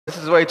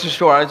is way too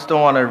short. I just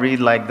don't want to read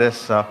like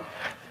this. I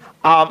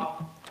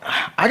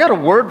got a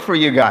word for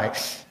you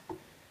guys.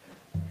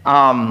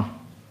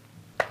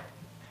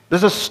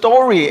 There's a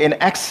story in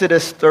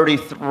Exodus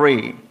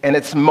 33, and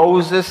it's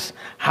Moses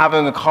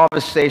having a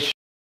conversation.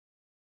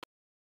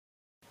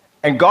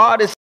 And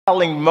God is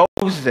telling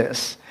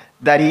Moses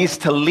that he's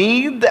to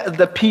lead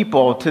the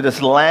people to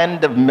this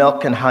land of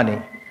milk and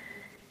honey.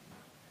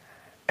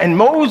 And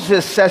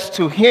Moses says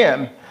to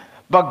him,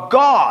 but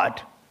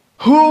God,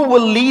 who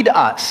will lead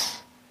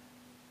us?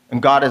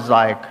 And God is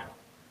like,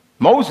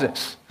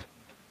 Moses.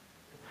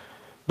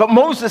 But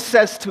Moses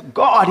says to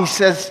God, he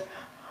says,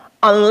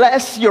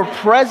 unless your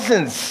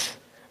presence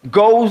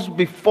goes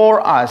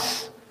before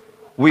us,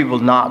 we will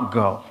not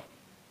go.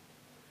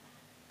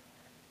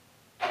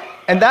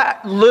 And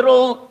that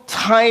little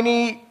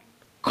tiny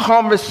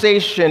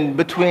conversation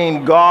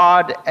between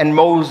God and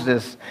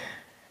Moses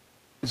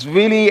is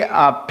really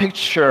a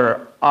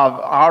picture of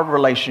our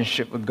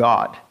relationship with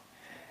God.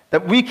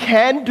 That we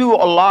can do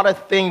a lot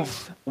of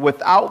things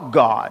without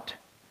God,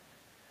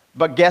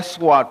 but guess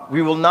what?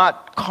 We will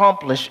not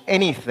accomplish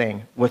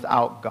anything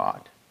without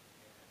God.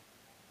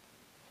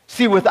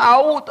 See,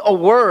 without a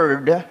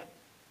word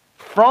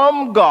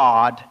from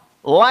God,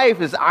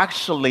 life is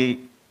actually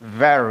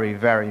very,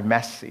 very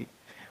messy.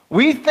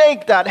 We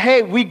think that,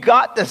 hey, we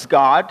got this,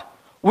 God.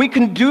 We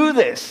can do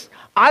this.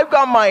 I've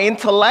got my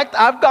intellect.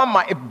 I've got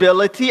my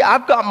ability.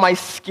 I've got my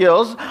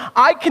skills.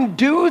 I can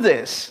do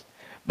this.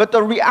 But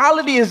the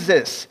reality is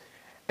this,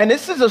 and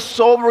this is a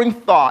sobering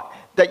thought,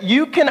 that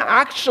you can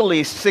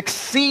actually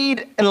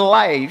succeed in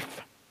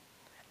life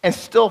and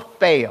still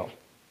fail.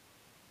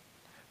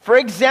 For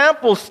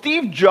example,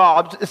 Steve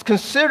Jobs is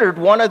considered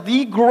one of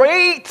the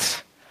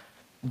great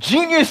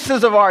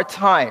geniuses of our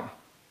time.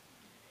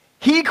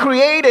 He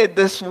created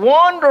this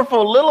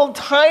wonderful little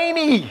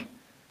tiny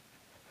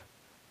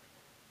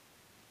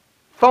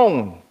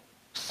phone,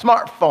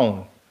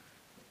 smartphone.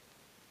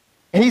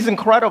 And he's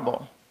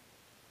incredible.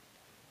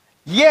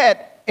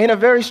 Yet, in a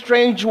very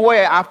strange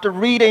way, after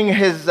reading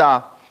his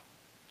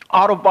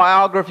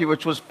autobiography,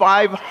 which was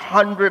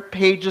 500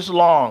 pages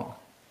long,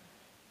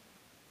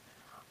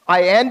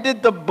 I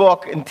ended the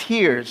book in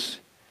tears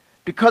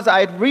because I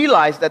had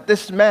realized that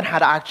this man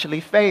had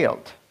actually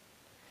failed.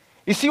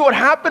 You see, what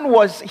happened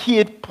was he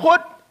had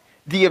put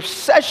the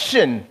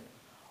obsession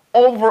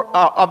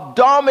of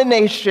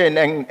domination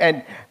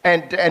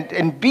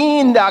and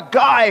being that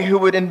guy who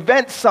would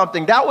invent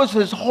something. That was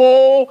his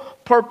whole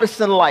purpose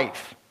in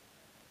life.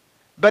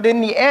 But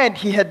in the end,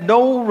 he had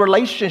no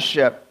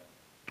relationship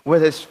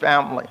with his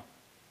family.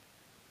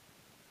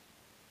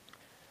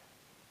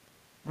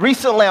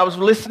 Recently, I was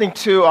listening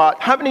to,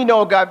 how many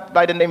know a guy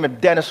by the name of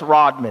Dennis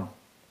Rodman?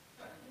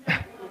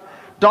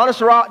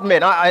 Dennis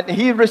Rodman,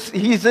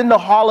 he's in the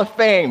Hall of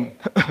Fame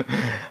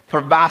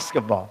for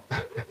basketball.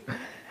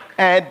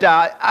 And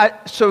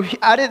so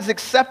at his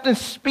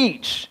acceptance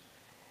speech,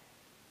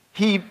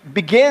 he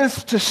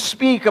begins to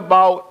speak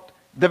about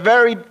the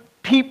very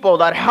people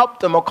that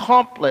helped him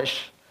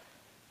accomplish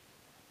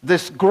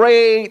this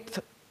great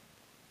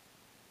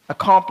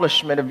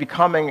accomplishment of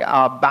becoming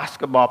a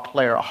basketball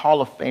player, a Hall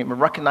of Fame. He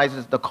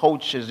recognizes the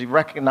coaches. He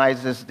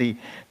recognizes the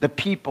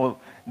people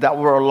that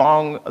were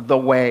along the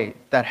way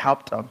that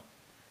helped him.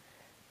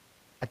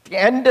 At the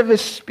end of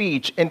his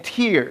speech, in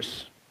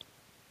tears,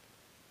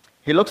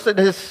 he looks at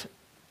his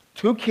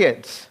 2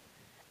 kids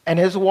and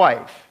his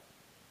wife,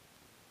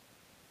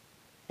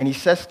 and he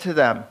says to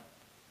them,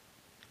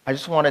 I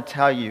just want to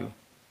tell you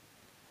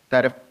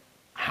that if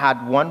I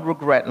had one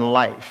regret in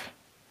life,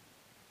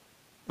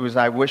 it was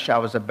I wish I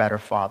was a better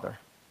father.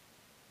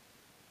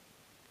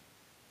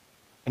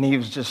 And he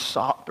was just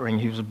sobbing,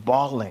 he was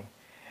bawling.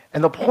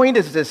 And the point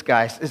is this,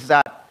 guys, is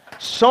that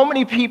so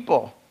many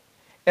people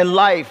in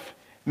life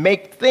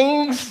make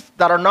things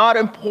that are not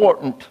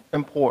important.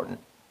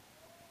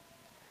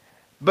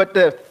 But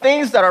the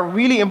things that are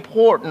really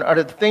important are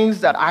the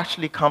things that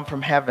actually come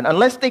from heaven.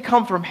 Unless they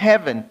come from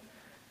heaven,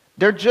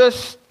 they're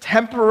just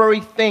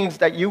temporary things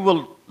that you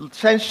will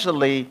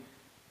essentially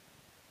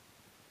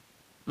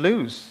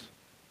lose.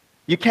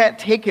 You can't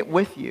take it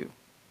with you.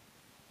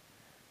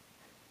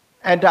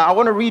 And I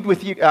want to read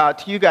with you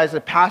to you guys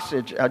a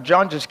passage.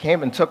 John just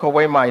came and took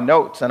away my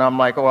notes, and I'm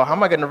like, well, how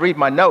am I going to read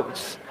my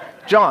notes?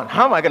 John,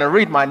 how am I going to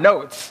read my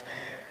notes?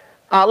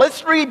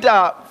 Let's read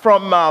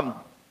from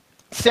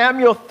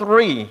Samuel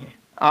 3,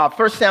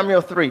 1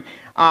 Samuel 3.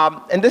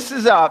 And this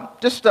is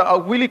just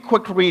a really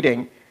quick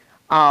reading.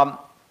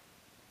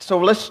 So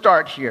let's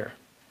start here.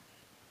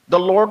 The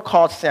Lord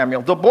called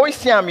Samuel. The boy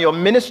Samuel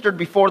ministered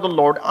before the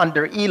Lord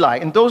under Eli.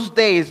 In those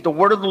days, the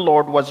word of the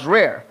Lord was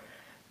rare.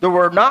 There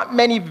were not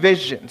many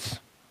visions.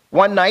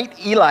 One night,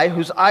 Eli,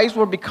 whose eyes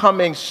were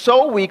becoming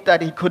so weak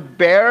that he could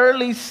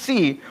barely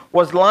see,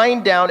 was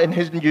lying down in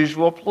his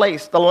usual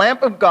place. The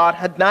lamp of God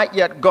had not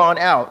yet gone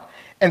out,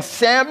 and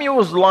Samuel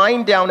was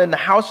lying down in the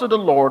house of the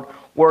Lord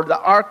where the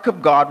ark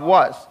of God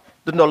was.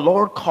 Then the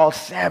Lord called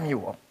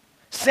Samuel.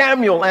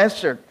 Samuel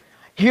answered,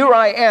 "Here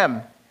I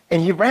am."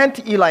 And he ran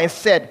to Eli and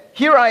said,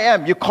 "Here I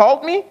am. You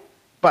called me?"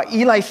 But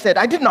Eli said,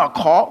 "I did not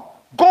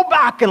call. go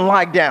back and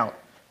lie down.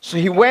 So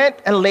he went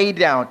and lay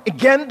down.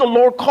 Again, the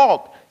Lord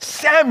called,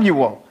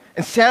 Samuel.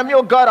 And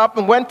Samuel got up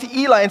and went to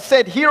Eli and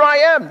said, here I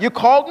am. You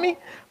called me?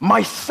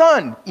 My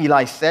son,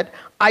 Eli said,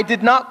 I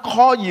did not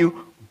call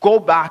you. Go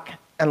back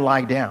and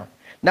lie down.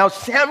 Now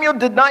Samuel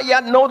did not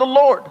yet know the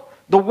Lord.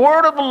 The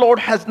word of the Lord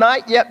has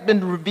not yet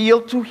been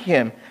revealed to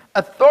him.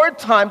 A third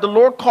time the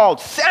Lord called,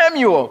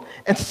 Samuel.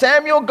 And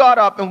Samuel got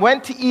up and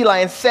went to Eli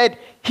and said,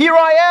 here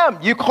I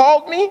am. You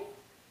called me?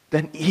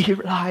 Then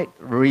Eli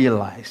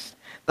realized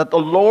that the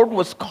Lord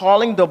was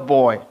calling the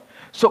boy.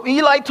 So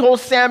Eli told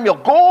Samuel,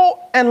 go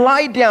and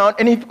lie down,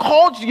 and if he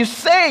calls you,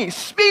 say,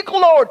 speak,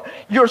 Lord,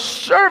 your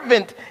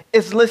servant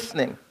is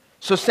listening.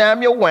 So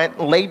Samuel went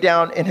and lay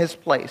down in his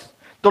place.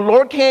 The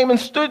Lord came and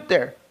stood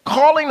there,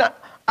 calling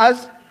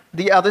as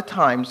the other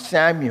time,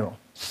 Samuel,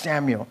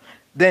 Samuel.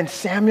 Then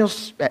Samuel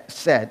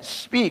said,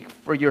 speak,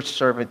 for your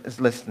servant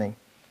is listening.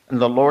 And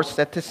the Lord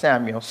said to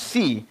Samuel,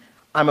 see,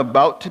 I'm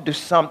about to do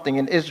something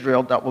in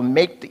Israel that will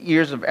make the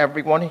ears of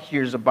everyone who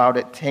hears about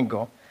it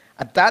tingle.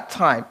 At that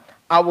time,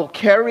 I will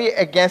carry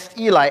against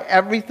Eli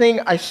everything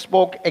I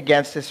spoke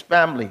against his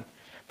family.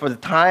 For the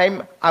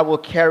time I will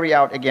carry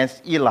out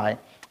against Eli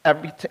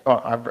everything. Oh,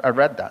 I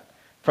read that.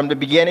 From the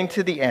beginning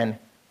to the end.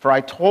 For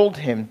I told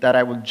him that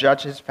I would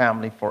judge his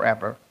family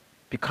forever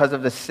because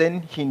of the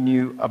sin he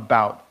knew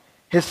about.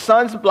 His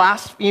sons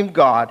blasphemed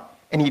God,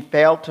 and he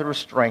failed to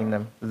restrain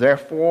them.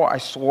 Therefore I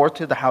swore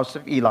to the house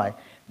of Eli,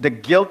 the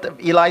guilt of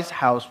Eli's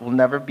house will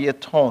never be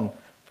atoned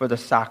for the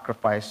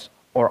sacrifice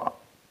or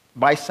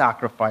by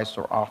sacrifice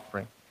or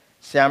offering.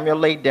 Samuel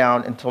lay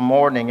down until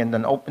morning and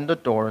then opened the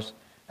doors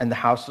and the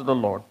house of the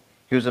Lord.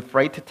 He was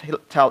afraid to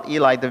tell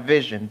Eli the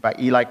vision, but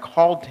Eli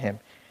called him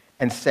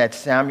and said,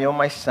 Samuel,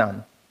 my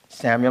son.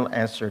 Samuel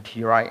answered,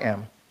 here I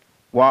am.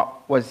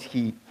 What was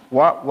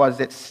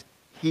it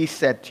he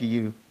said to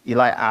you?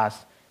 Eli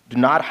asked, do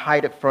not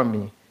hide it from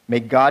me.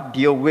 May God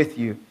deal with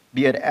you,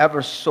 be it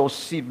ever so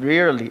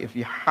severely, if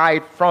you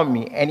hide from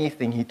me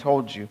anything he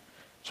told you.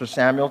 So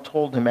Samuel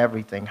told him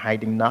everything,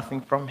 hiding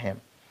nothing from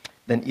him.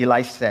 Then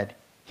Eli said,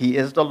 he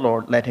is the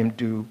Lord, let him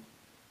do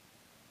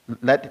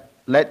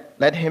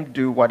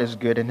what is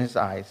good in his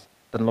eyes.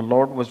 Then the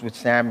Lord was with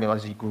Samuel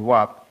as he grew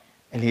up,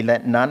 and he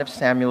let none of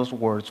Samuel's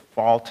words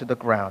fall to the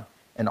ground.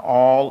 And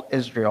all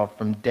Israel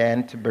from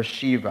Dan to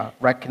Beersheba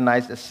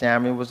recognized that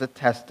Samuel was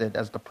attested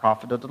as the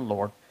prophet of the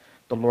Lord.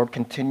 The Lord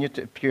continued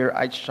to appear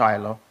at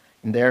Shiloh,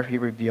 and there he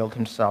revealed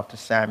himself to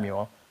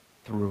Samuel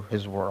through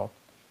his word.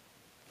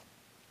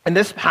 In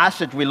this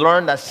passage, we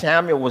learn that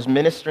Samuel was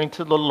ministering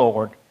to the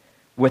Lord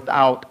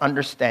without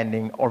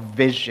understanding or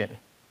vision,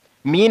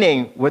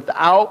 meaning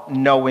without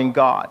knowing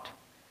God.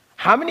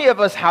 How many of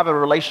us have a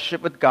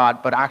relationship with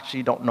God but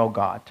actually don't know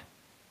God?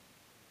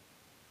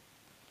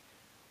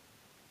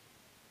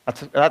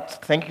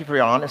 Thank you for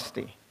your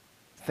honesty.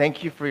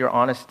 Thank you for your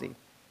honesty.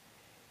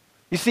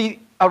 You see,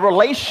 a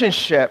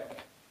relationship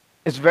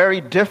is very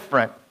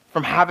different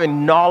from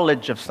having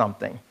knowledge of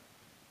something.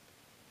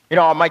 You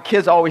know, my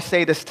kids always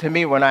say this to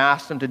me when I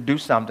ask them to do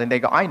something. They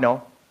go, I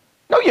know.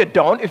 No, you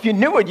don't. If you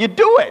knew it, you'd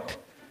do it.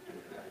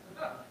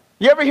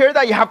 You ever hear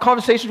that? You have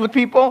conversations with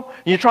people,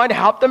 and you're trying to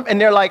help them, and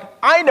they're like,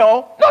 I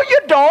know. No, you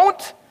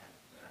don't.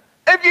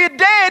 If you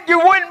did, you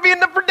wouldn't be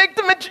in the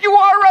predicament you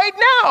are right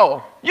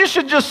now. You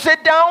should just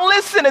sit down and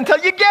listen until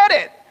you get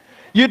it.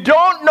 You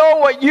don't know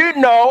what you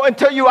know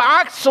until you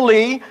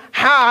actually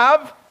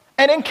have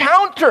an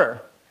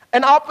encounter,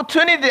 an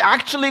opportunity to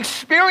actually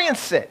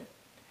experience it.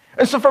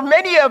 And so for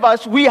many of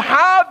us, we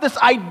have this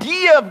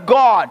idea of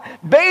God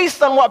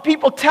based on what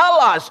people tell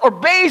us or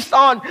based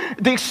on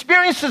the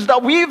experiences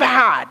that we've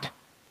had.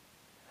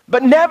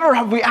 But never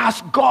have we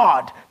asked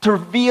God to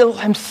reveal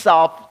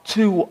himself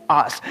to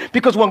us.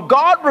 Because when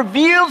God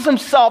reveals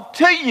himself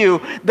to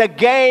you, the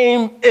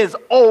game is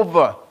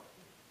over.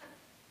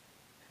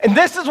 And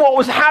this is what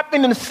was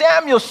happening to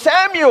Samuel.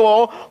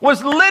 Samuel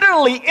was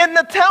literally in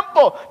the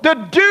temple. The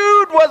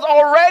dude was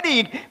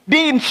already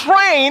being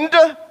trained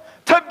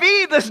to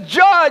be this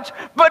judge.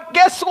 But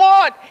guess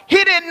what?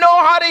 He didn't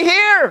know how to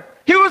hear.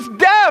 He was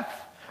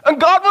deaf.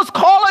 And God was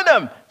calling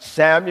him,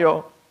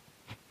 Samuel.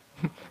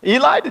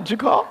 Eli, did you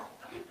call?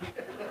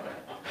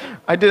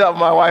 I do that with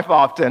my wife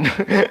often.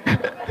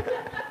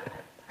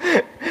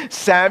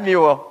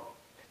 Samuel.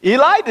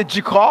 Eli, did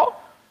you call?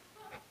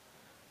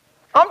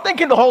 I'm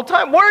thinking the whole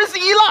time, where is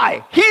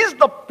Eli? He's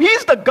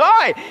the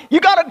guy. You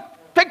got to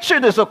picture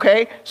this,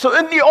 okay? So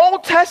in the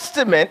Old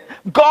Testament,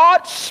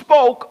 God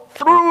spoke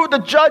through the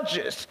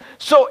judges.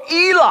 So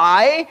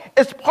Eli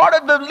is part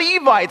of the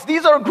Levites.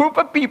 These are a group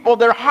of people.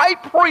 They're high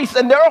priests,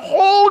 and their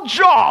whole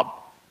job,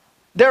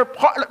 they're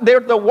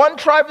the one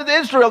tribe of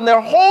Israel, and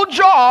their whole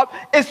job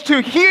is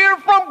to hear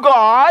from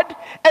God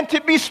and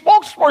to be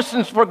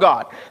spokespersons for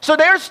God. So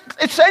there's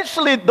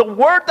essentially the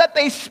word that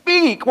they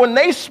speak, when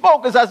they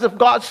spoke, is as if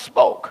God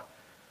spoke.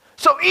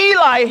 So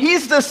Eli,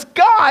 he's this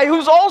guy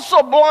who's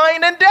also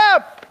blind and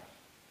deaf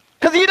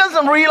because he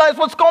doesn't realize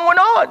what's going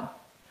on.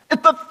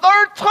 It's the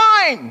third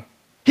time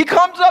he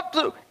comes up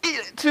to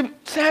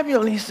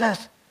Samuel and he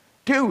says,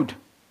 dude,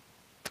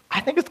 I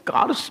think it's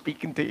God who's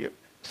speaking to you.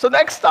 So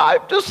next time,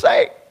 just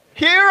say,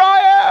 here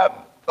I am.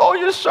 Oh,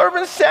 your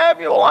servant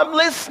Samuel, I'm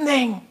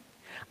listening.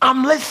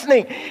 I'm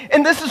listening.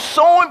 And this is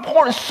so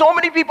important. So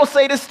many people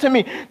say this to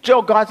me,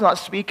 Joe, God's not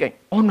speaking.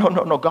 Oh,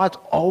 no. God's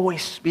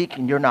always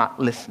speaking. You're not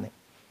listening.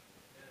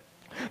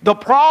 The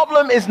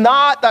problem is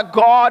not that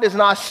God is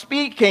not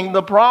speaking.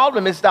 The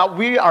problem is that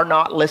we are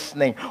not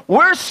listening.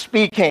 We're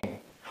speaking.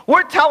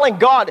 We're telling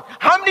God.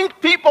 How many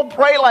people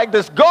pray like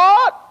this?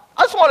 God,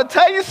 I just want to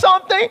tell you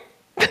something.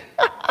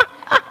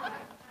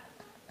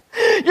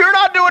 You're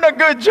not doing a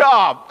good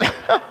job.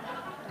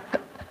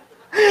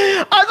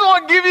 I just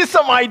want to give you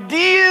some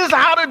ideas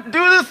how to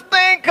do this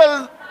thing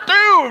because,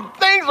 dude,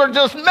 things are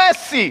just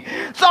messy.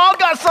 So I've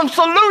got some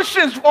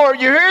solutions for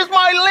you. Here's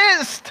my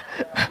list.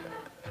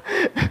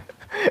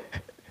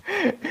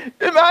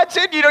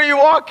 Imagine, you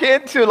walk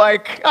into,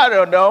 like, I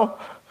don't know,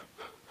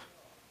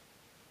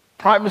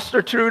 Prime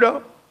Minister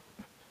Trudeau,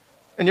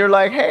 and you're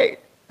like, hey,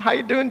 how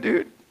you doing,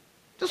 dude?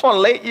 Just want to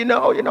let you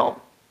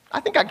know, I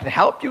think I can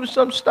help you with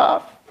some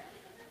stuff.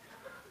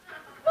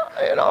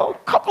 A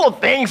couple of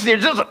things here,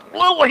 just a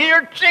little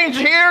here, change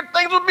here,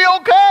 things will be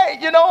okay.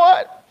 You know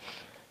what?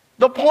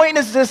 The point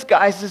is this,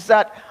 guys, is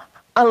that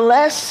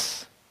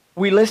unless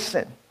we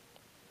listen,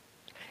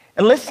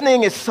 and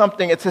listening is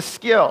something, it's a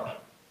skill.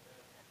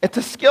 It's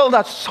a skill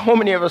that so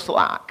many of us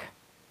lack.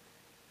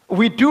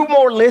 We do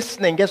more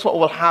listening, guess what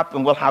will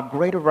happen? We'll have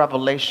greater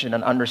revelation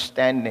and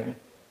understanding.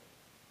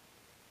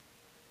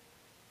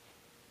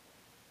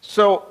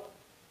 So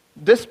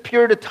this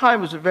period of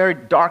time was a very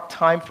dark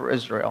time for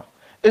Israel.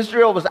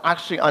 Israel was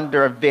actually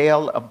under a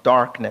veil of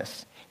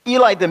darkness.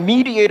 Eli, the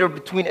mediator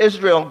between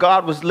Israel and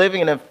God, was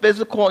living in a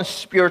physical and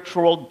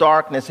spiritual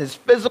darkness. His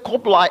physical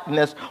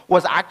blindness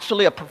was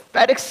actually a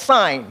prophetic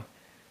sign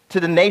to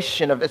the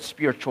nation of its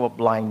spiritual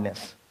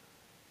blindness.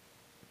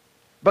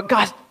 But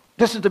guys,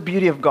 this is the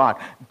beauty of God.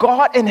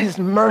 God in his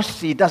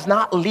mercy does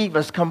not leave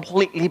us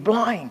completely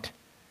blind.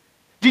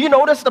 Do you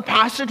notice the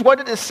passage? What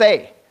did it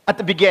say at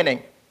the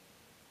beginning?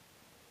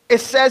 It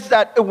says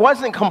that it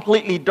wasn't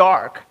completely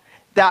dark,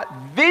 that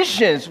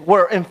visions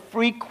were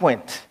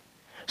infrequent.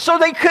 So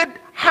they could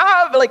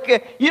have,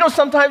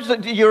 sometimes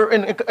you're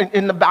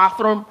in the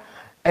bathroom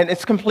and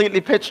it's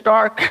completely pitch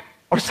dark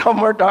or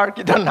somewhere dark.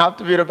 It doesn't have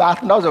to be in the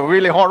bathroom. That was a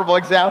really horrible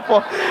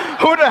example.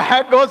 Who the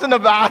heck goes in the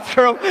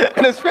bathroom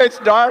and it's pitch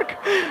dark?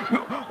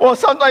 Well,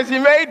 sometimes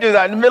you may do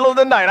that in the middle of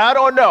the night. I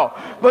don't know.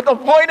 But the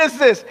point is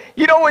this.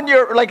 When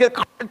you're like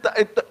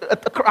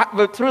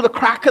through the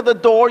crack of the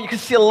door, you can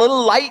see a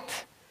little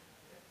light.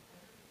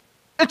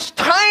 It's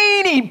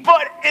tiny,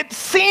 but it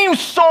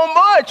seems so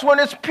much when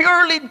it's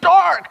purely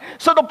dark.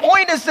 So the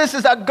point is this,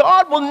 is that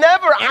God will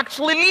never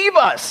actually leave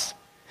us.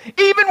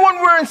 Even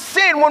when we're in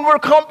sin, when we're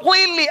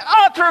completely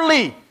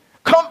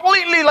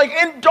like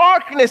in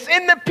darkness,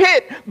 in the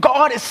pit,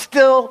 God is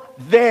still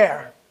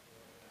there.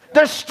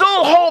 There's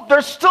still hope.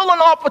 There's still an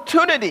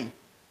opportunity.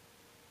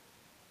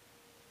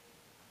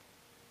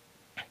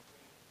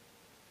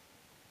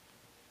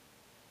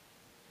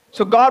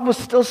 So God was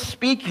still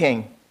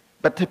speaking,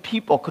 but the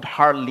people could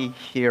hardly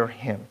hear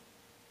him.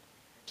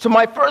 So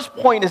my first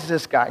point is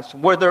this, guys.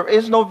 Where there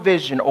is no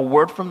vision or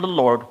word from the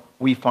Lord,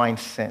 we find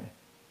sin.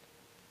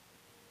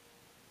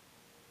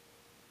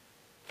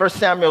 1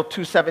 Samuel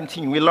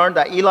 2:17, we learned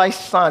that Eli's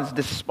sons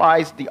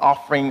despised the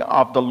offering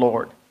of the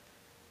Lord.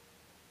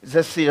 It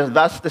says here,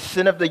 thus the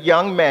sin of the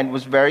young men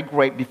was very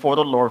great before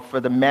the Lord, for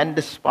the men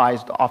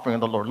despised the offering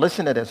of the Lord.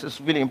 Listen to this. It's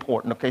really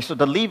important, okay? So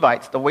the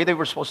Levites, the way they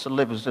were supposed to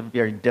live was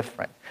very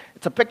different.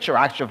 It's a picture,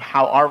 actually, of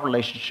how our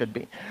relationship should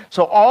be.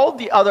 So all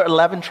the other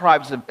 11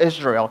 tribes of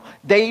Israel,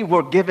 they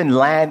were given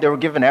land. They were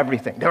given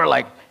everything. They were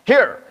like,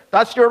 here,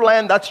 that's your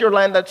land, that's your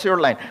land, that's your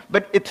land.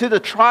 But to the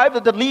tribe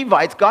of the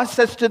Levites, God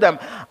says to them,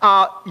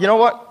 you know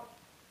what?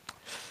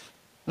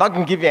 Not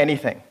going to give you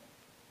anything.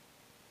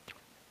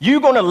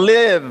 You're going to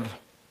live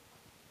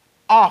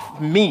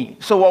off me.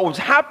 So what was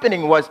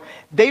happening was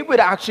they would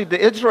actually, the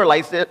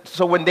Israelites,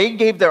 so when they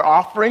gave their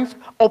offerings,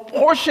 a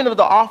portion of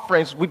the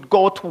offerings would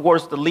go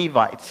towards the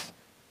Levites.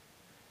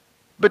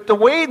 But the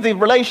way the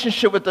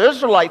relationship with the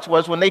Israelites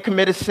was, when they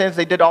committed sins,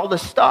 they did all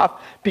this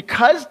stuff,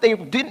 because they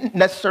didn't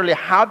necessarily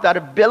have that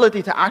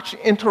ability to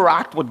actually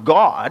interact with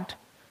God,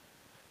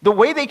 the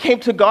way they came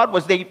to God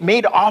was they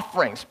made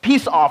offerings,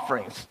 peace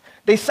offerings.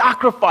 They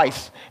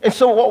sacrificed. And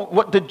so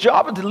what the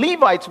job of the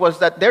Levites was,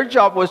 that their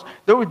job was,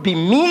 there would be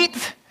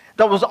meat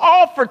that was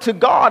offered to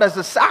God as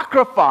a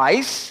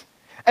sacrifice,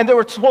 and they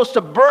were supposed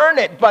to burn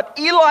it, but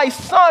Eli's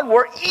son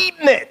were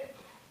eating it.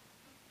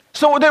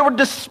 So they were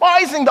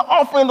despising the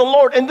offering of the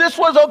Lord, and this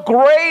was a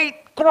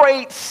great,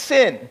 great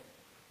sin.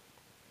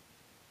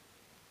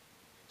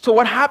 So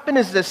what happened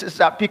is this, is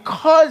that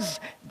because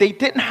they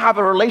didn't have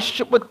a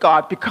relationship with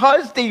God,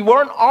 because they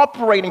weren't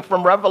operating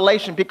from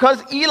revelation,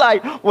 because Eli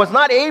was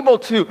not able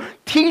to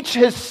teach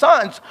his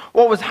sons,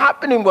 what was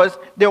happening was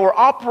they were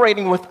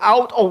operating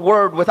without a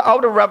word,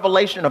 without a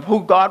revelation of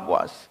who God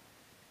was.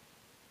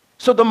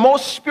 So the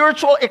most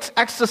spiritual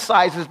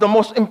exercises, the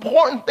most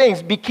important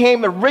things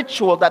became a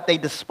ritual that they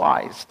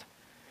despised.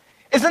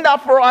 Isn't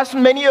that for us?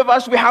 Many of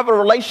us, we have a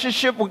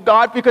relationship with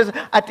God because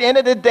at the end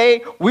of the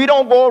day, we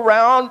don't go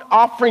around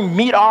offering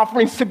meat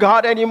offerings to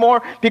God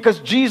anymore because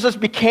Jesus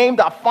became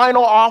the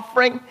final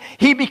offering.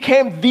 He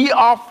became the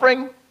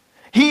offering.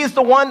 He is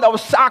the one that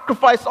was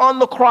sacrificed on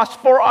the cross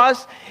for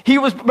us. He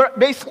was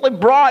basically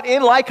brought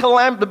in like a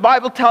lamb. The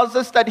Bible tells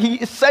us that he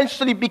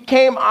essentially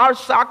became our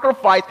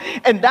sacrifice.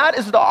 And that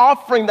is the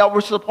offering that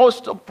we're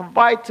supposed to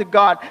provide to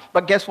God.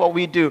 But guess what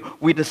we do?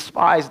 We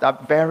despise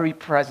that very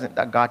present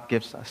that God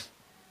gives us.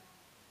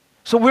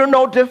 So we're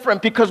no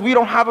different because we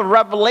don't have a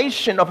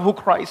revelation of who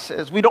Christ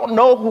is. We don't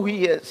know who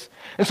he is.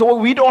 And so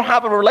when we don't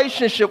have a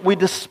relationship, we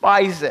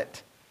despise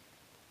it.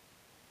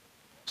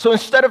 So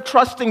instead of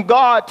trusting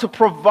God to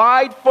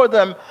provide for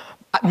them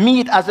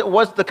meat as it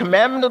was the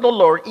commandment of the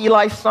Lord,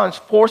 Eli's sons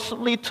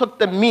forcibly took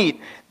the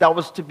meat that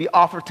was to be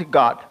offered to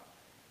God.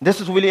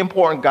 This is really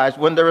important, guys.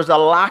 When there is a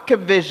lack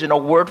of vision, a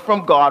word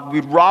from God,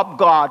 we rob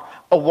God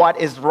of what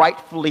is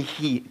rightfully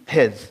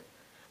his.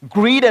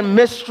 Greed and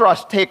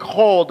mistrust take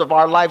hold of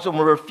our lives when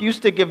we refuse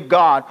to give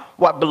God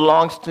what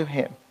belongs to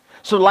him.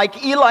 So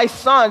like Eli's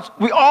sons,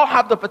 we all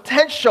have the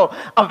potential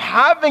of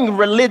having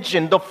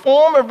religion, the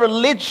form of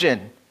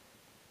religion,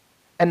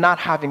 and not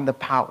having the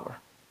power.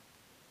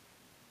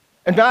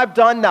 And I've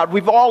done that.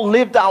 We've all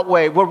lived that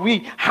way, where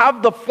we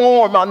have the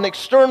form on the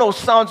external,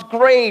 sounds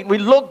great, we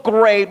look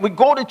great, we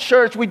go to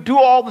church, we do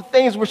all the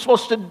things we're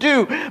supposed to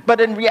do,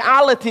 but in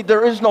reality,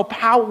 there is no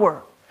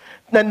power.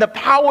 Then the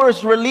power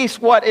is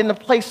released, what? In the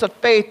place of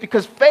faith.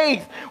 Because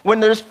faith,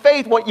 when there's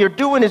faith, what you're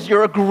doing is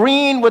you're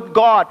agreeing with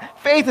God.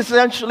 Faith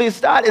essentially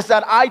is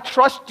that I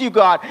trust you,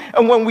 God.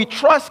 And when we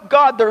trust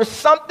God, there is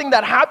something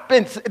that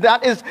happens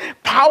that is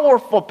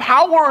powerful.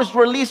 Power is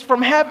released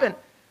from heaven.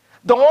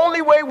 The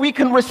only way we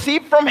can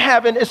receive from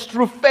heaven is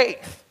through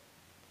faith.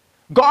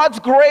 God's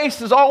grace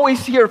is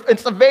always here.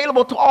 It's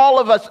available to all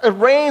of us. It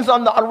rains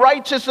on the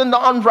righteous and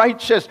the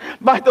unrighteous.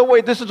 By the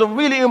way, this is a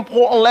really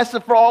important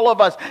lesson for all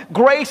of us.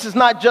 Grace is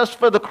not just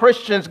for the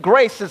Christians.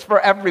 Grace is for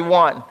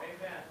everyone. Amen.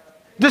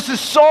 This is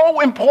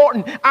so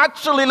important.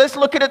 Actually, let's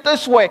look at it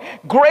this way.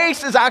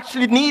 Grace is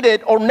actually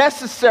needed or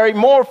necessary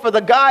more for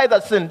the guy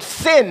that's in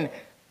sin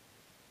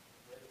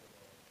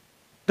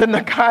than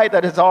the guy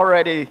that is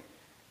already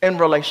in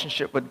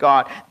relationship with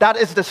God. That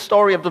is the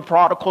story of the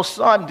prodigal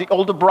son. The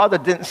older brother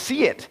didn't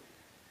see it.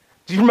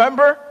 Do you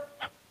remember?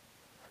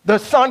 The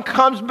son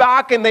comes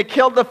back and they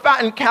killed the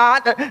fattened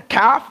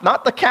calf,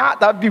 not the cat.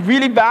 That would be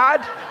really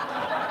bad.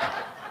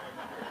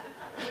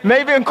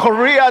 Maybe in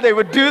Korea they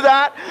would do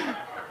that.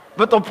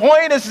 But the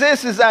point is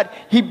this, is that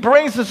he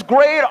brings this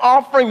great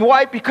offering.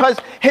 Why? Because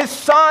his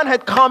son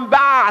had come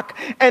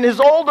back and his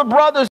older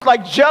brother's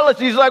like jealous.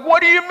 He's like,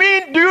 what do you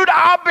mean, dude?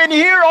 I've been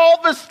here all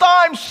this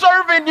time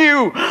serving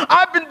you.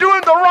 I've been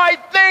doing the right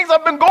things.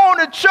 I've been going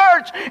to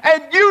church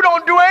and you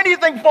don't do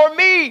anything for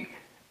me.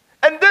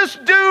 And this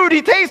dude,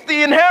 he takes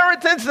the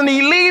inheritance and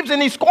he leaves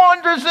and he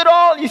squanders it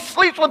all. He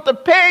sleeps with the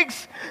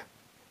pigs.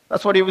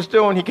 That's what he was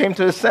doing. He came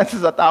to his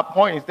senses at that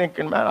point. He's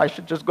thinking, man, I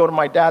should just go to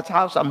my dad's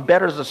house. I'm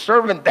better as a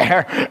servant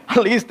there. At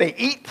least they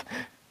eat.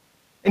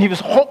 And he was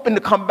hoping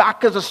to come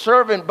back as a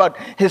servant, but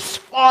his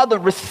father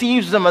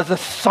receives him as a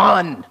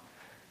son.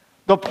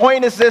 The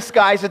point is this,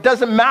 guys. It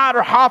doesn't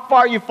matter how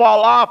far you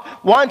fall off.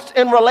 Once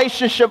in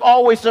relationship,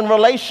 always in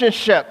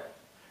relationship.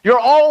 You're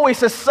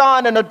always a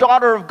son and a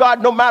daughter of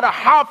God. No matter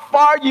how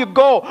far you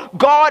go,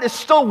 God is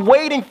still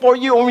waiting for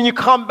you. And when you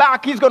come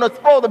back, he's going to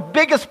throw the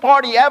biggest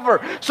party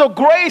ever. So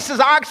grace is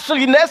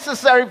actually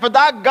necessary for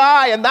that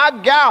guy and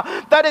that gal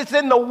that is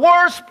in the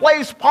worst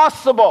place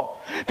possible.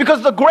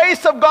 Because the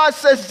grace of God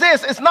says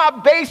this, it's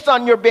not based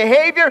on your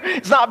behavior.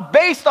 It's not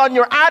based on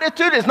your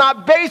attitude. It's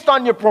not based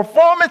on your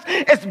performance.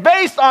 It's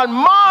based on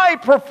my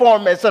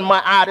performance and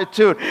my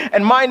attitude.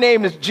 And my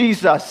name is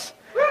Jesus.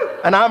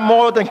 And I'm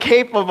more than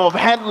capable of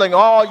handling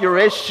all your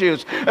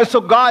issues. And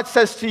so God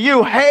says to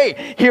you,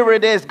 hey, here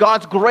it is.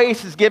 God's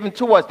grace is given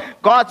to us.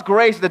 God's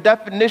grace, the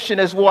definition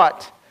is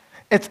what?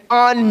 It's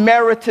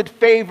unmerited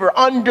favor,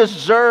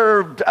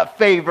 undeserved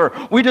favor.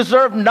 We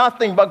deserve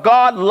nothing, but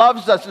God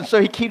loves us, and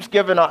so he keeps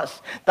giving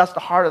us. That's the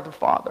heart of the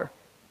Father.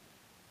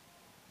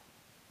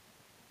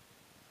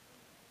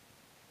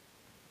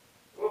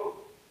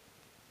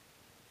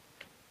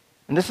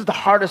 And this is the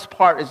hardest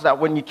part, is that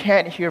when you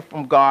can't hear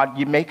from God,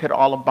 you make it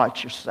all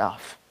about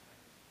yourself.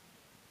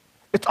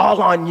 It's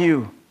all on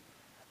you.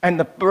 And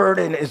the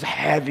burden is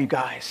heavy,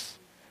 guys.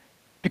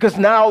 Because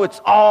now it's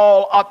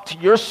all up to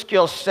your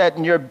skill set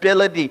and your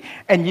ability,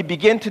 and you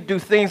begin to do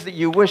things that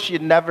you wish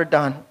you'd never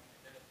done.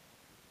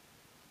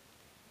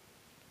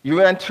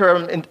 You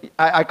enter,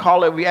 I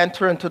call it, we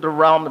enter into the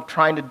realm of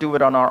trying to do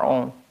it on our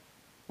own.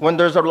 When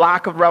there's a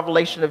lack of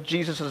revelation of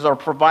Jesus as our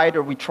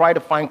provider, we try to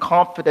find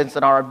confidence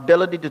in our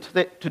ability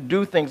to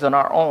do things on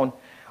our own,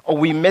 or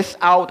we miss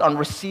out on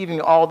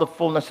receiving all the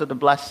fullness of the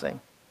blessing.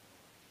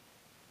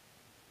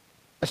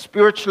 A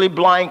spiritually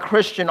blind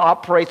Christian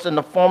operates in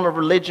the form of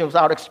religion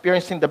without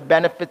experiencing the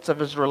benefits of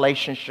his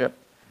relationship.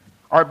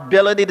 Our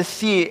ability to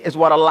see is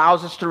what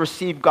allows us to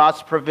receive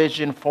God's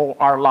provision for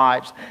our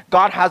lives.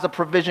 God has a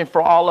provision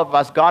for all of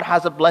us. God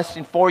has a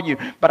blessing for you.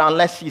 But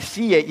unless you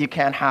see it, you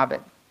can't have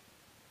it.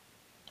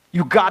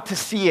 You got to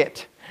see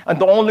it. And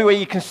the only way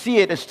you can see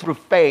it is through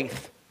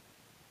faith.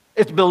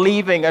 It's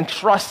believing and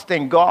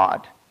trusting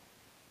God.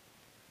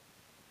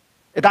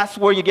 That's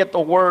where you get the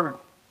word.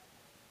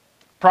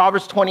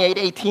 Proverbs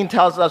 28:18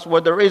 tells us,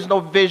 where there is no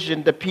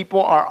vision, the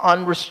people are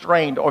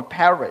unrestrained or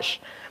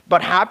perish.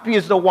 But happy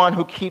is the one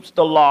who keeps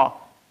the law.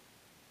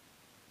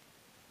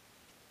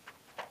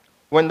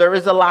 When there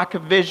is a lack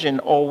of vision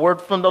or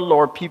word from the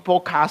Lord, people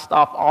cast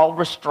off all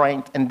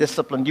restraint and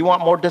discipline. Do you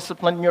want more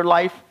discipline in your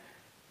life?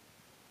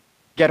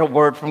 Get a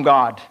word from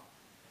God.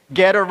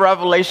 Get a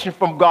revelation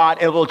from God.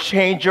 It will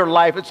change your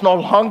life. It's no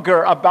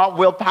longer about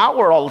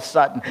willpower all of a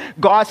sudden.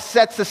 God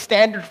sets a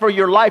standard for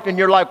your life, and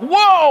you're like,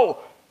 whoa!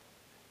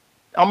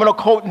 I'm going to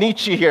quote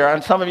Nietzsche here,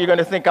 and some of you are going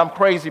to think I'm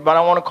crazy, but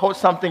I want to quote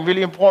something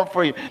really important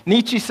for you.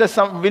 Nietzsche says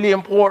something really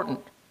important.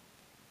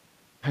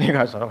 And you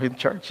guys are in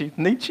church.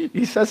 Nietzsche,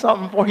 he said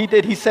something before he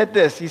did. He said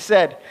this. He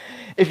said,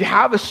 if you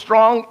have a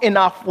strong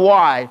enough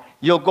why,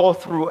 you'll go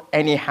through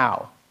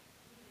anyhow.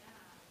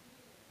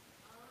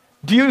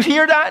 Do you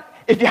hear that?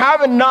 If you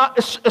have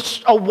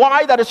a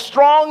why that is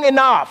strong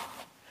enough,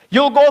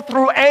 you'll go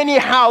through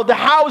anyhow. The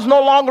how is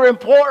no longer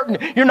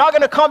important. You're not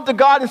going to come to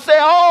God and say,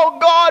 oh,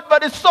 God,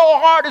 but it's so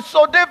hard, it's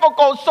so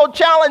difficult, it's so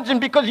challenging,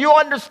 because you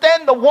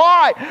understand the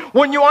why.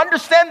 When you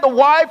understand the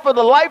why for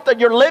the life that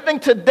you're living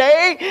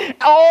today,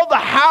 all the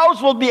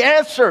hows will be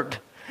answered.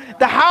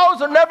 The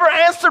hows are never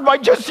answered by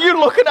just you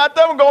looking at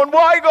them and going,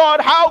 why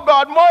God, how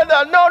God, why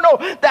that?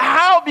 No. The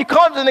how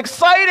becomes an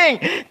exciting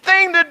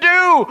thing to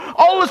do.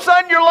 All of a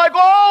sudden you're like,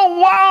 oh,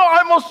 wow,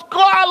 I must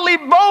gladly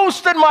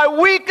boast in my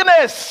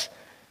weakness.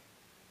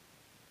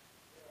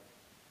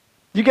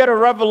 You get a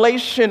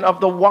revelation of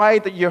the why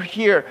that you're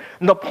here.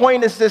 And the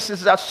point is this,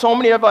 is that so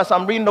many of us,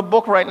 I'm reading a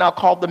book right now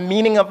called The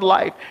Meaning of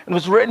Life. It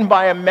was written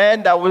by a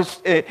man that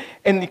was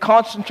in the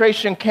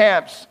concentration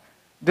camps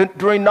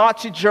during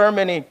Nazi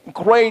Germany.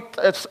 Great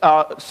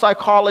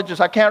psychologist,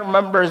 I can't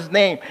remember his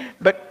name,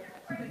 but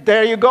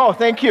there you go,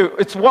 thank you.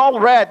 It's well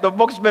read. The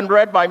book's been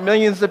read by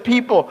millions of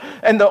people.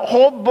 And the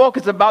whole book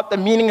is about the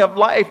meaning of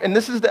life. And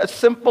this is the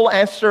simple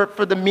answer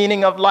for the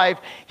meaning of life.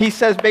 He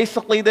says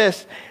basically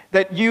this,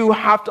 that you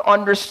have to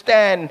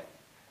understand,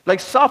 like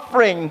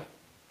suffering.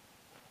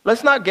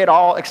 Let's not get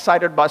all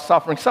excited about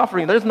suffering.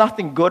 Suffering, there's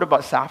nothing good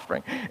about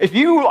suffering. If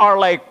you are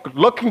like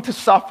looking to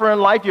suffer in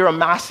life, you're a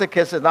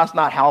masochist, and that's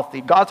not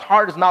healthy. God's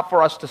heart is not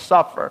for us to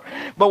suffer.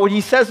 But what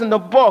he says in the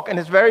book, and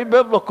it's very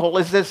biblical,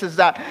 is this, is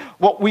that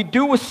what we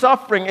do with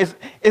suffering is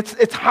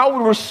it's how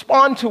we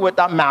respond to it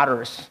that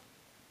matters.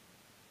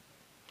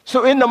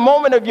 So in the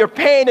moment of your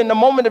pain, in the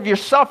moment of your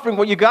suffering,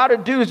 what you got to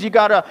do is you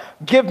got to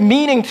give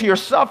meaning to your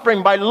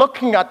suffering by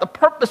looking at the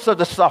purpose of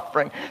the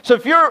suffering. So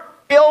if you're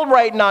ill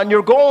right now and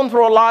you're going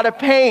through a lot of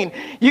pain,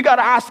 you got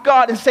to ask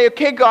God and say,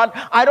 okay, God,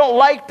 I don't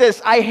like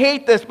this. I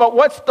hate this, but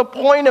what's the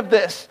point of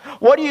this?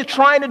 What are you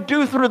trying to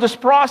do through this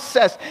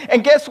process?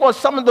 And guess what?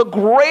 Some of the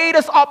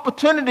greatest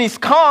opportunities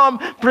come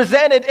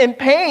presented in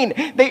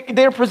pain.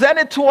 They're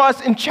presented to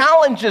us in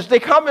challenges. They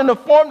come in the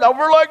form that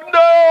we're like, no,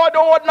 I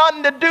don't want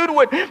nothing to do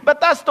with it. But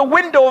that's the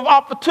window of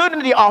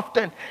opportunity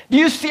often. Do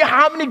you see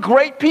how many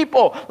great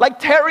people like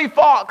Terry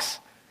Fox?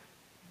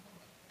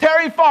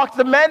 Terry Fox,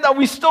 the man that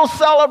we still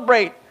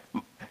celebrate.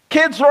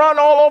 Kids run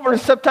all over. In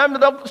September,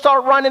 they'll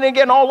start running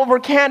again all over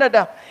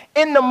Canada.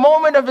 In the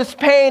moment of his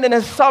pain and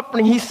his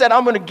suffering, he said,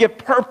 I'm going to give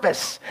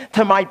purpose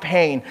to my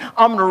pain.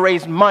 I'm going to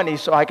raise money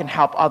so I can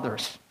help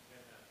others.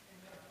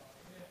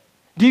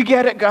 Do you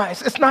get it,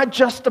 guys? It's not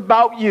just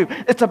about you.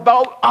 It's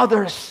about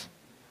others.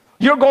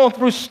 You're going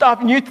through stuff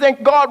and you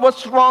think, God,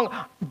 what's wrong?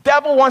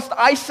 Devil wants to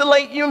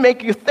isolate you,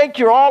 make you think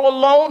you're all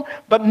alone.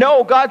 But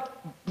no, God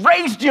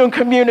raised you in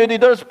community.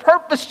 There's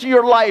purpose to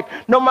your life.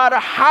 No matter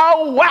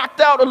how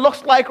whacked out it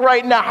looks like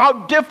right now,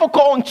 how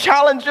difficult and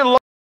challenging it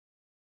looks,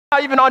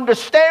 I even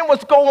understand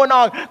what's going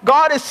on.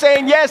 God is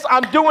saying, yes,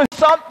 I'm doing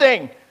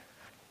something.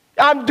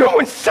 I'm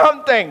doing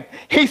something.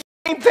 He's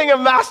painting a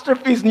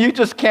masterpiece and you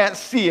just can't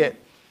see it.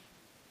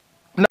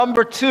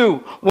 Number two,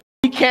 when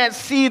we can't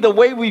see, the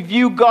way we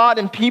view God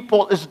and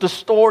people is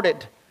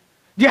distorted.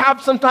 Do you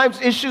have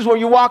sometimes issues where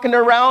you're walking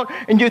around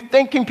and you're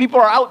thinking people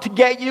are out to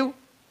get you?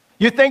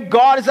 You think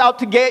God is out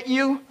to get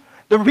you?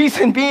 The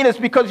reason being is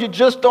because you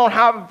just don't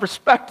have a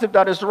perspective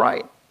that is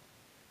right.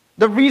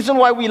 The reason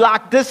why we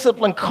lack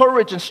discipline,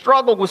 courage, and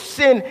struggle with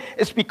sin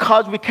is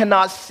because we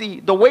cannot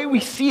see. The way we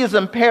see is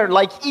impaired.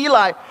 Like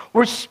Eli,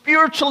 we're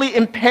spiritually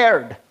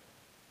impaired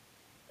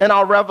in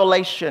our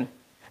revelation.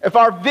 If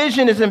our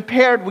vision is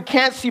impaired, we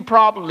can't see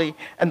properly,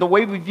 and the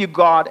way we view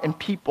God and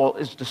people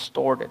is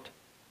distorted.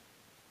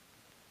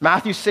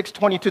 Matthew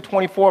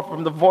 6:20-24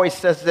 from the Voice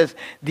says this,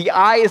 the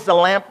eye is the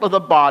lamp of the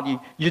body.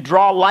 You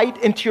draw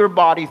light into your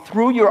body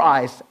through your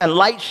eyes, and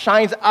light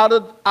shines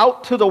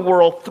out to the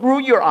world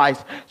through your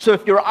eyes. So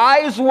if your eye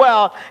is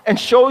well and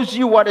shows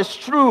you what is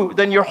true,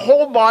 then your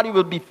whole body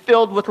will be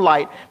filled with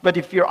light. But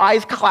if your eye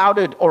is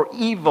clouded or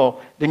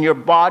evil, then your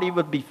body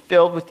will be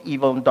filled with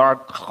evil and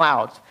dark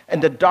clouds.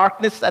 And the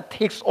darkness that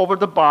takes over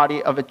the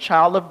body of a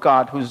child of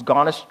God who's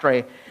gone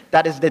astray,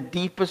 that is the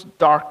deepest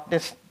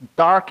darkness,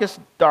 darkest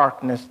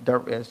darkness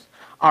there is.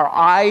 Our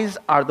eyes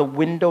are the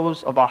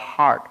windows of our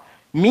heart.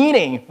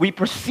 Meaning, we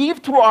perceive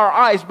through our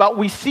eyes, but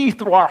we see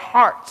through our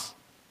hearts.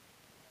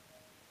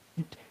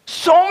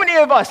 So many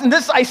of us, and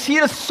this I see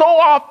this so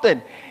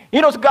often. You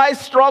know, guys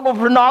struggle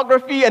with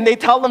pornography and they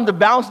tell them to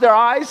bounce their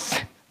eyes.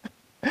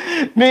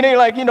 Meaning,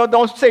 like, you know,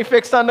 don't stay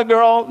fixed on the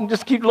girl and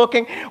just keep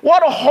looking.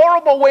 What a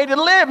horrible way to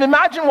live.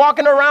 Imagine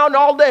walking around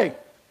all day.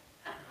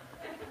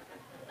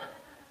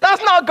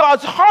 That's not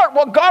God's heart.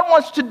 What God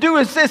wants to do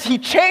is this. He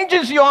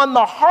changes you on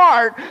the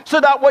heart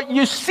so that what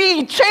you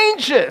see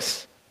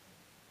changes.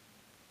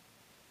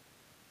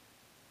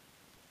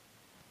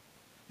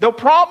 The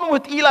problem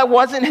with Eli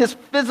wasn't his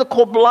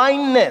physical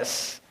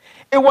blindness.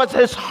 It was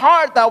his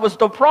heart that was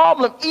the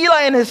problem.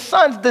 Eli and his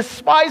sons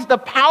despised the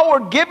power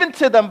given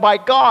to them by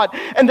God,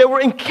 and they were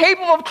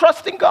incapable of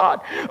trusting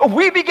God. If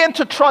we begin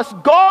to trust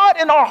God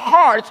in our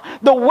hearts,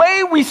 the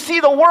way we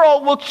see the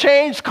world will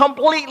change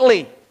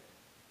completely.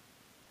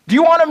 Do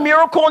you want a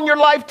miracle in your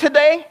life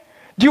today?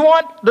 Do you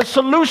want the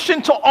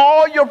solution to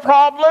all your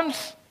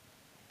problems?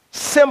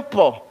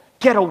 Simple.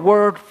 Get a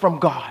word from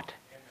God.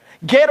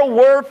 Get a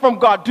word from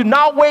God. Do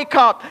not wake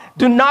up.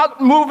 Do not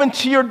move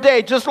into your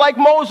day. Just like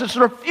Moses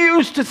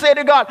refused to say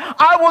to God,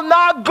 I will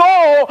not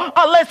go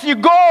unless you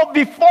go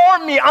before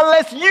me,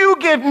 unless you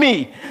give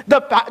me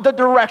the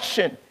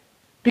direction.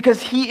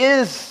 Because he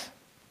is.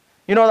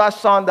 You know that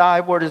song,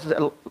 thy word is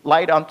a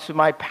light unto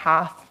my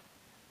path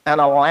and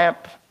a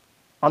lamp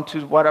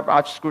unto whatever.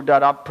 I've screwed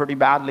that up pretty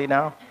badly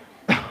now.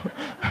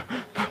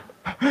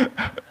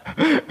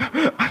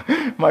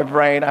 My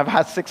brain, I've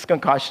had 6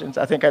 concussions.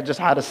 I think I just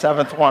had a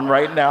 7th one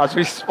right now as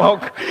we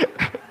spoke.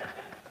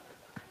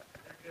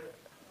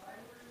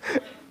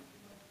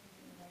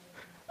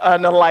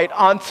 And a light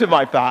onto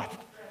my path.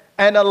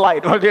 And a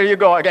light. Well, there you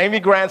go. Amy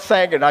Grant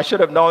sang it. I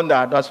should have known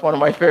that. That's one of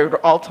my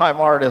favorite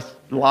all-time artists.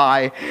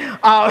 Lie.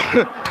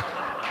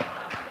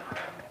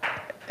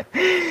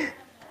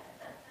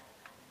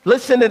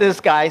 Listen to this,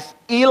 guys.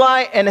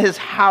 Eli and his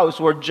house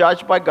were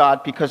judged by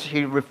God because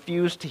he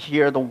refused to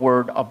hear the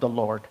word of the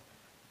Lord.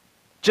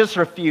 Just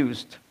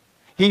refused.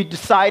 He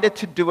decided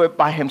to do it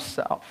by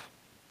himself.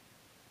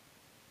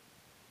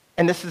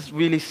 And this is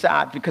really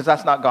sad because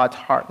that's not God's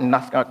heart and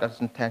that's not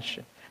God's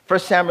intention. 1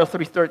 Samuel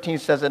 3:13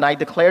 says, and I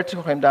declare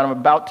to him that I'm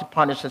about to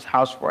punish his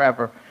house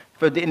forever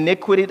for the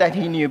iniquity that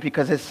he knew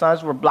because his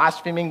sons were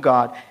blaspheming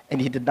God and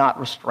he did not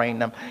restrain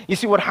them. You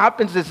see, what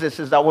happens is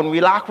this, is that when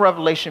we lack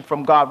revelation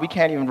from God, we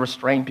can't even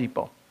restrain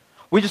people.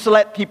 We just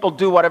let people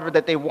do whatever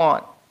that they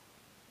want.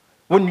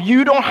 When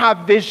you don't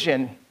have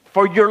vision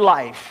for your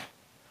life,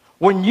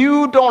 when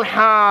you don't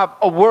have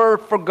a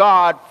word for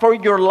God for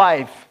your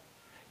life,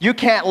 you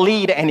can't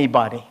lead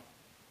anybody.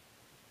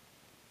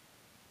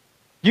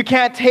 You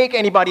can't take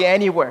anybody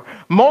anywhere.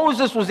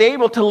 Moses was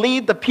able to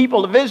lead the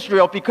people of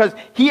Israel because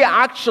he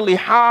actually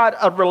had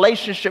a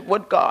relationship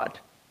with God.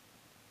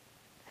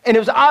 And it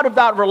was out of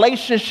that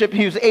relationship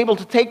he was able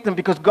to take them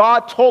because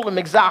God told him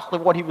exactly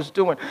what he was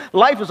doing.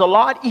 Life is a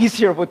lot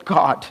easier with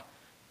God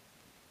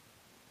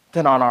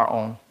than on our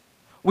own.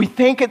 We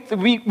think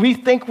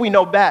we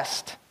know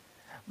best.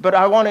 But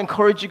I want to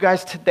encourage you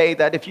guys today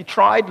that if you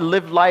try to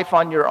live life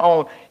on your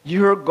own,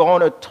 you're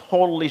going to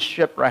totally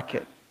shipwreck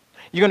it.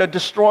 You're going to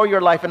destroy your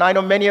life. And I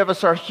know many of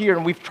us are here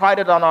and we've tried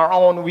it on our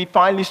own. And we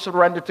finally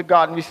surrendered to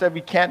God and we said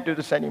we can't do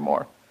this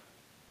anymore.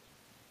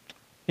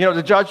 You know,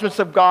 the judgments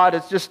of God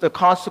is just the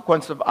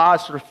consequence of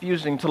us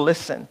refusing to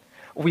listen.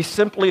 We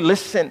simply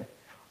listen,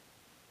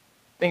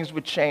 things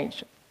would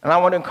change. And I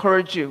want to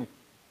encourage you,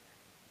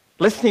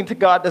 listening to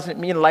God doesn't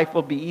mean life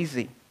will be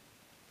easy.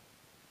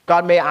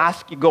 God may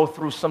ask you to go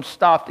through some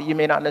stuff that you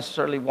may not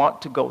necessarily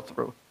want to go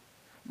through.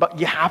 But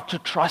you have to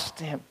trust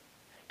him.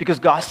 Because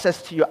God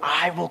says to you,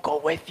 I will go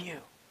with you.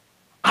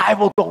 I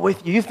will go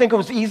with you. You think it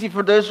was easy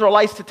for the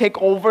Israelites to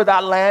take over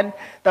that land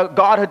that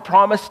God had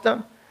promised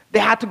them? They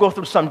had to go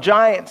through some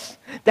giants.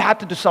 They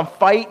had to do some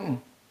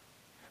fighting.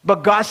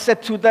 But God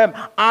said to them,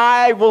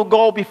 I will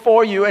go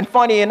before you. And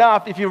funny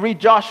enough, if you read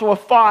Joshua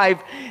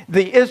 5,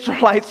 the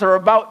Israelites are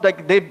about,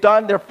 like they've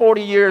done their 40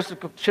 years.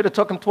 It should have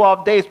taken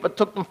 12 days, but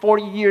took them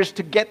 40 years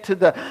to get to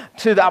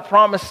that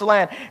promised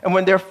land. And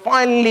when they're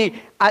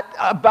finally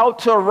about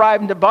to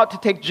arrive and about to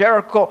take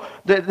Jericho,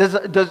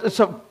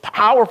 it's a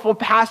powerful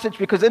passage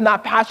because in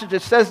that passage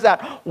it says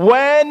that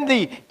when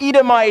the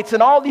Edomites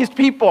and all these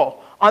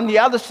people on the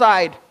other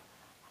side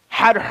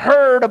had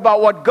heard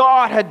about what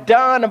God had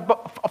done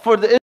for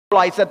the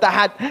Israelites, that they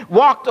had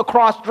walked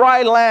across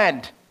dry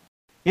land,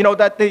 you know,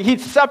 that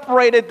he'd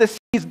separated the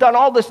seas, done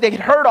all this, they had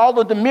heard all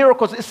of the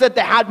miracles. It said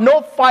they had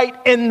no fight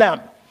in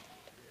them.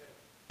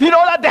 You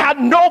know that they had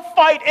no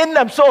fight in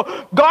them.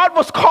 So God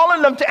was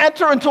calling them to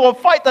enter into a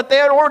fight that they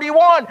had already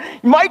won.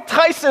 Mike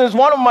Tyson is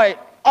one of my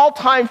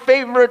all-time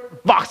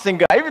favorite boxing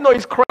guys, even though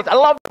he's crazy. I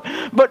love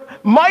him.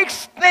 But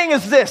Mike's thing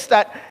is this,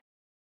 that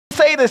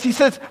say this, he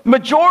says,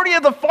 majority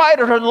of the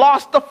fighters had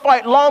lost the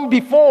fight long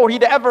before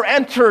he'd ever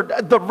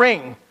entered the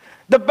ring.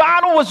 The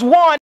battle was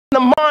won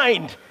in the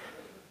mind.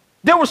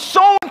 They were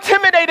so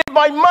intimidated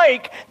by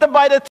Mike that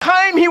by the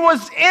time he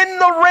was in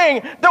the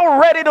ring, they were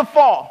ready to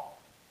fall.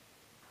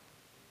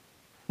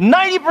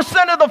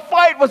 90% of the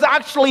fight was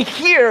actually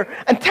here,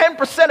 and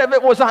 10% of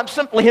it was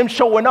simply him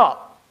showing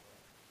up.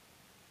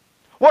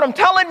 What I'm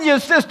telling you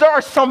is this, there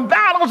are some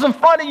battles in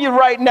front of you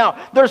right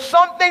now. There's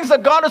some things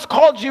that God has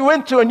called you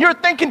into, and you're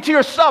thinking to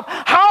yourself,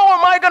 how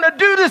am I going to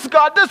do this,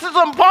 God? This is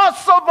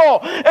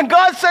impossible. And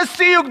God says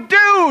to you,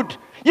 dude,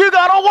 you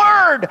got a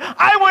word.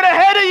 I went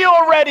ahead of you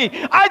already.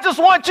 I just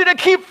want you to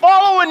keep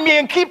following me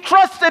and keep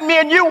trusting me,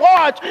 and you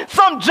watch,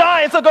 some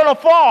giants are going to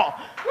fall.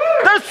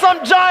 There's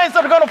some giants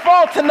that are going to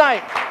fall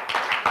tonight.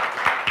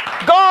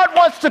 God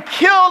wants to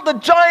kill the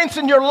giants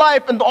in your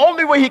life, and the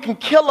only way he can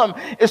kill them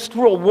is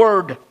through a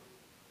word.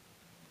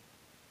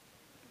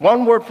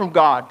 One word from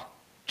God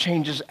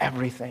changes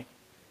everything.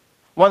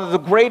 One of the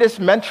greatest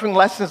mentoring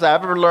lessons I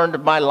ever learned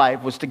in my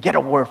life was to get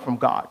a word from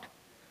God.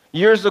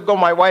 Years ago,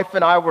 my wife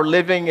and I were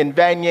living in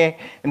Vanier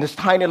in this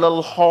tiny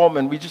little home,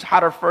 and we just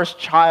had our first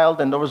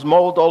child, and there was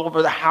mold all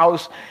over the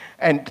house,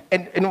 and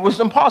it was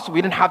impossible.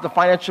 We didn't have the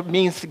financial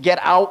means to get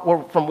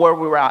out from where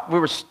we were at. We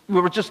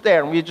were just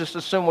there, and we just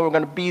assumed we were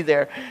going to be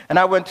there. And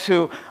I went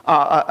to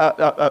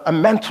a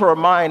mentor of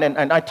mine,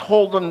 and I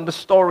told him the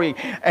story,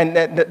 and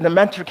the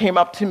mentor came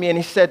up to me, and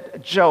he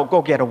said, Joe,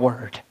 go get a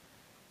word.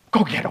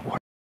 Go get a word.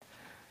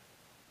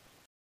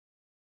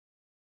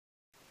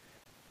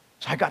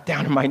 So I got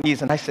down on my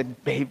knees and I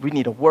said, babe, we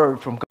need a word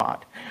from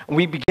God. And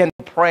we began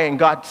to pray, and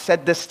God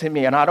said this to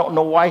me, and I don't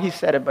know why he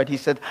said it, but he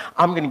said,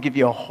 I'm going to give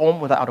you a home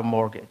without a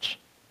mortgage.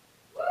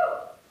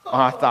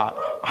 I thought,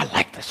 I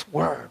like this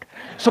word.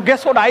 So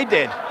guess what I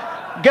did?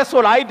 Guess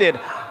what I did?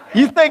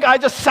 You think I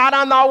just sat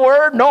on that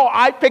word? No,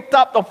 I picked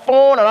up the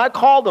phone and I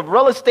called the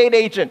real estate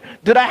agent.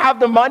 Did I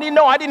have the money?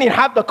 No, I didn't even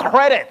have the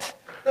credit.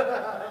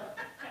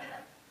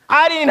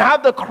 I didn't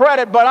have the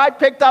credit, but I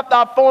picked up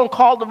that phone,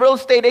 called the real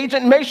estate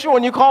agent. Make sure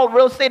when you call a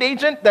real estate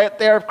agent that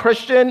they're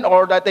Christian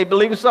or that they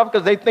believe in stuff,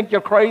 because they think you're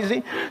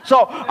crazy.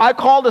 So I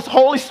called this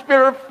Holy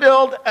Spirit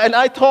filled, and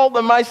I told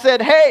them, I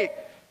said, hey,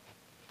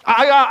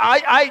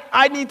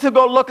 I need to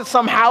go look at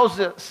some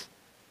houses.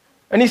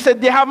 And he said,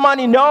 do you have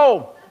money?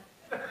 No.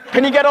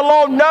 Can you get a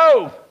loan?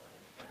 No.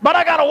 But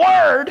I got a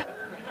word.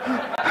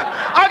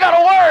 I got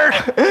a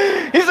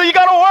word. He said, you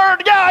got a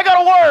word? Yeah, I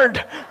got a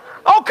word.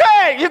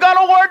 Okay, you got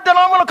a word, then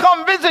I'm going to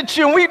come visit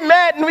you. And we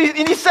met, and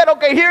he said,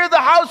 okay, here are the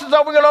houses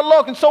that we're going to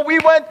look. And so we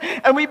went,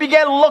 and we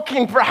began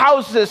looking for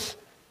houses.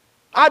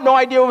 I had no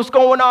idea what was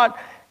going on.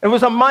 It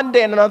was a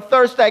Monday, and on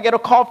Thursday, I get a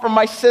call from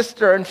my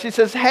sister, and she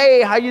says,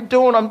 hey, how you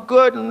doing? I'm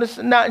good, and this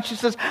and that. And she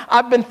says,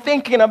 I've been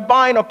thinking of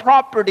buying a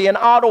property in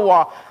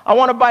Ottawa. I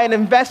want to buy an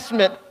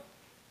investment.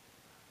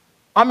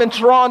 I'm in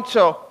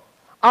Toronto.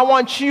 I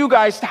want you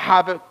guys to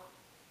have it.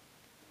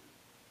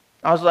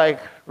 I was like,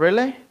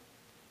 really?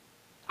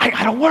 I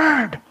got a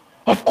word.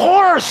 Of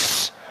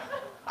course.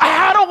 I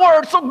had a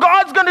word, so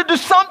God's going to do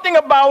something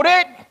about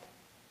it.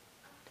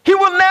 He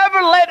will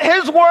never let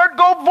his word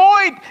go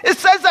void. It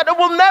says that it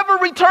will never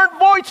return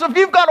void. So if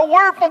you've got a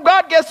word from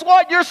God, guess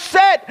what? You're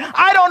set.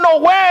 I don't know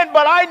when,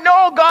 but I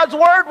know God's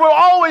word will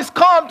always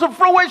come to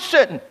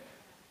fruition.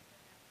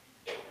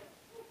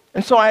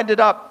 And so I ended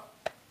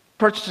up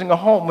purchasing a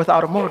home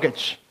without a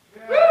mortgage.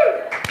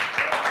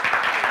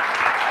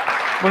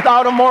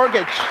 Without a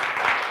mortgage.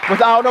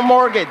 Without a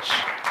mortgage.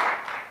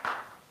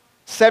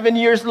 7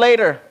 years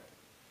later,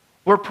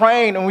 we're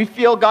praying and we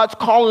feel God's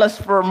calling us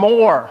for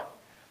more.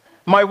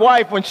 My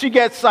wife, when she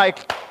gets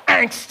like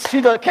angst,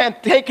 she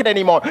can't take it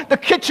anymore. The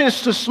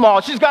kitchen's too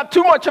small. She's got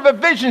too much of a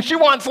vision. She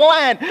wants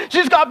land.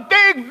 She's got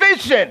big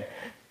vision.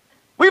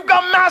 We've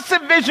got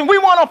massive vision. We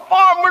want a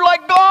farm. We're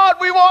like, God,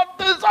 we want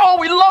this. Oh,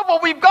 we love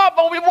what we've got,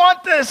 but we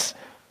want this.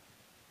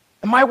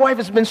 And my wife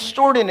has been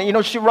stewarding it. You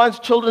know, she runs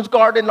Children's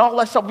Garden and all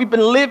that stuff. We've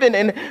been living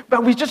in it,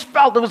 but we just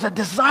felt there was a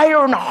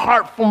desire in the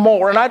heart for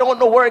more. And I don't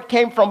know where it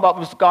came from, but it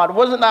was God. It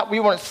wasn't that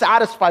we weren't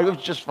satisfied. It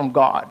was just from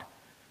God.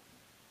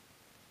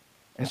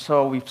 And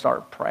so we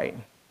started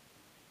praying.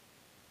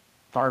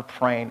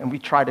 And we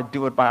tried to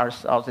do it by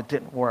ourselves. It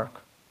didn't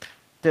work.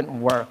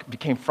 It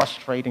became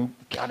frustrating.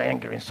 It got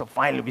angry. And so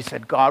finally we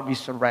said, God, we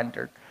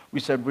surrendered. We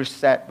said, we're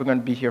set. We're going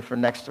to be here for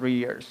the next 3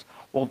 years.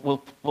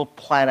 We'll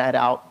plan that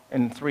out.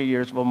 In 3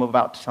 years, we'll move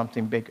out to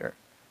something bigger.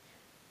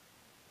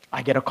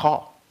 I get a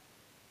call.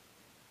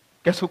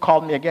 Guess who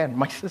called me again?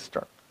 My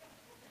sister.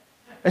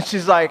 And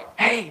she's like,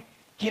 hey,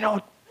 you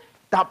know,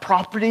 that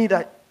property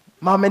that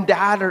mom and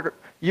dad,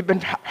 you've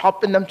been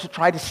helping them to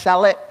try to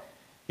sell it?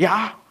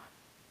 Yeah?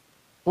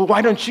 Well,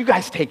 why don't you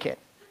guys take it?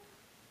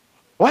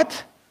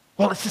 What?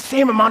 Well, it's the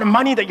same amount of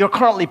money that you're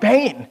currently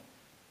paying.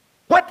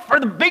 What? For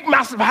the big,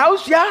 massive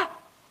house? Yeah?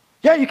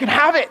 Yeah, you can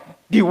have it.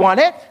 Do you want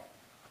it?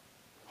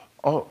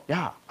 Oh,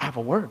 yeah, I have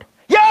a word.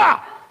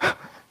 Yeah!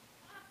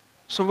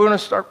 So we're going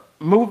to start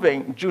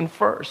moving June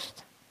 1st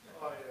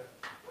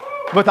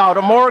without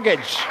a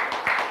mortgage.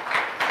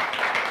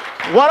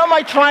 What am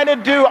I trying to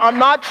do? I'm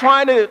not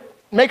trying to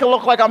make it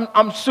look like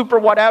I'm super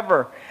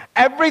whatever.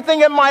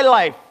 Everything in my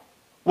life,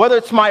 whether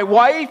it's my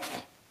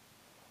wife,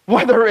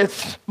 whether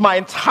it's my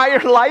entire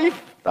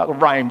life, that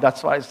rhymed,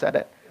 that's why I said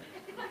it,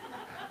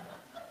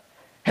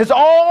 has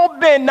all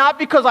been not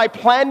because I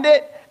planned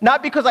it,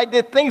 not because I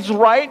did things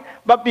right,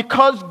 but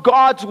because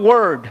God's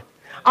word.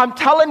 I'm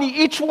telling you,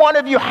 each one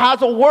of you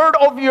has a word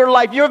over your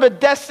life. You have a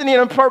destiny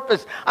and a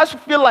purpose. I just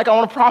feel like I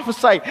want to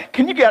prophesy.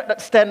 Can you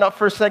stand up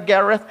for a sec,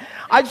 Gareth?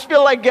 I just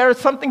feel like, Gareth,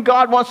 something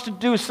God wants to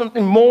do,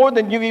 something more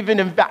than you even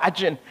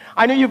imagine.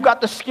 I know you've got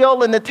the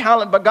skill and the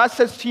talent, but God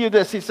says to you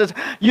this. He says,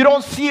 you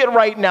don't see it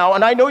right now.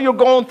 And I know you're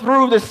going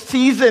through this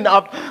season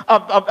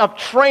of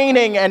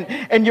training,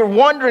 and you're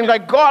wondering,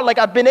 like, God, like,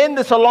 I've been in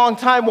this a long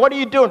time. What are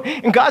you doing?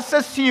 And God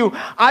says to you,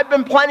 I've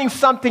been planning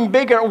something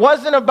bigger. It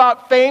wasn't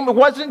about fame. It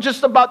wasn't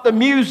just about the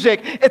music.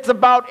 It's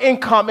about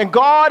income. And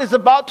God is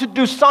about to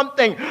do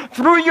something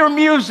through your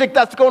music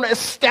that's going to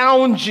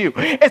astound you.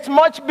 It's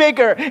much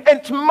bigger.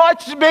 It's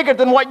much bigger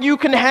than what you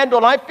can handle.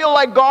 And I feel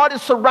like God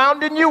is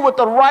surrounding you with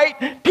the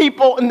right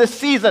people in the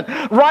season,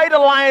 right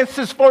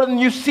alliances for the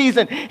new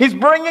season. He's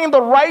bringing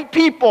the right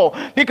people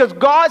because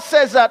God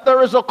says that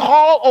there is a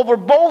call over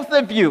both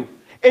of you.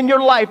 In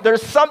your life,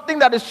 there's something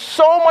that is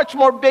so much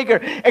more bigger.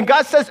 And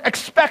God says,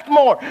 expect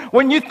more.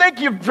 When you think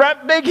you've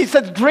dreamt big, he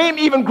says, dream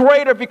even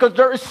greater because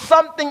there is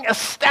something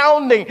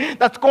astounding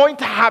that's going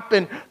to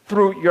happen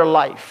through your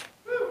life.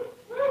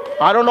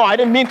 I don't know. I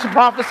didn't mean to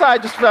prophesy. I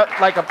just felt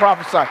like a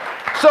prophesy.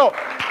 So,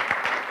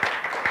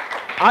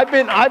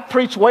 I've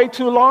preached way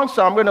too long,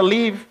 so I'm going to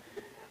leave.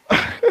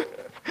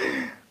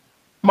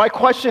 My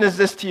question is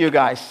this to you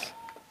guys.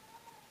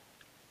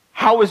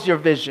 How is your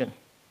vision?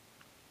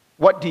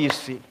 What do you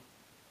see?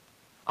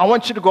 I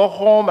want you to go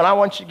home and I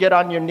want you to get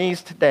on your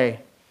knees today.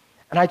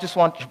 And I just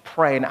want you to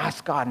pray and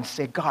ask God and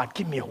say, God,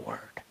 give me a word.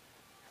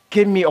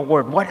 Give me a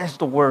word. What is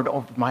the word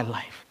over my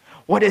life?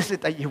 What is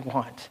it that you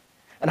want?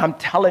 And I'm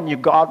telling you,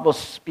 God will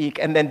speak,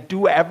 and then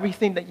do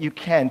everything that you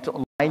can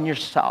to align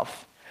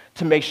yourself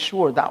to make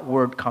sure that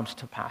word comes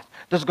to pass.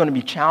 There's going to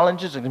be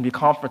challenges, there's going to be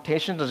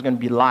confrontations, there's going to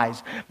be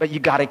lies, but you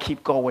got to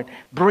keep going.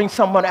 Bring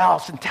someone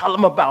else and tell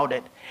them about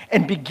it.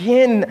 And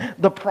begin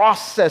the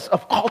process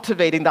of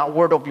cultivating that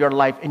word of your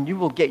life, and you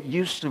will get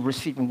used to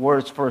receiving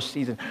words for a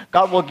season.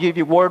 God will give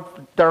you words.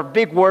 There are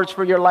big words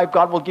for your life.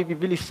 God will give you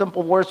really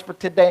simple words for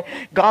today.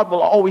 God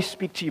will always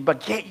speak to you,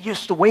 but get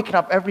used to waking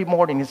up every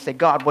morning and say,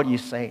 God, what are you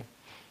saying?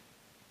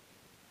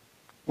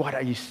 What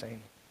are you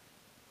saying?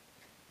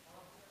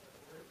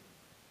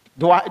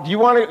 Do you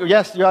want to?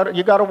 Yes,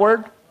 you got a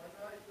word?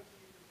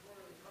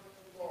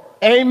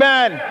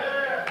 Amen.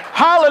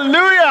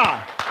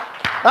 Hallelujah.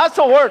 That's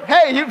a word.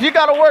 Hey, if you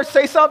got a word,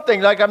 say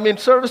something.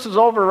 Service is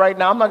over right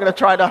now. I'm not going to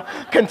try to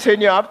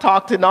continue. I've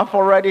talked enough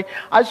already.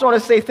 I just want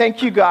to say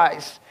thank you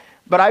guys.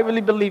 But I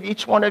really believe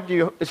each one of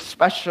you is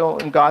special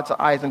in God's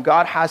eyes, and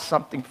God has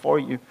something for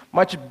you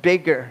much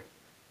bigger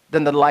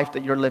than the life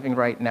that you're living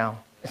right now.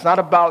 It's not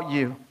about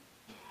you.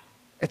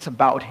 It's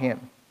about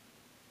Him.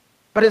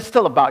 But it's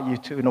still about you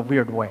too in a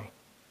weird way.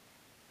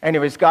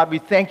 Anyways, God, we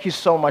thank you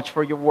so much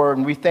for your word,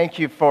 and we thank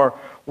you for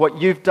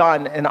what you've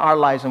done in our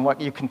lives and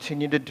what you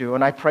continue to do.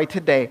 And I pray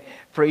today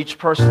for each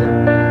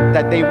person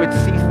that they would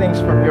see things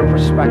from your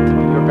perspective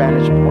and your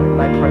vantage point.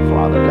 And I pray,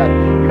 Father, that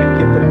you would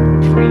give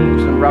them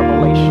dreams and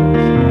revelations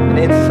and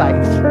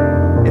insights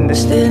in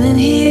this season,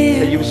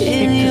 that you would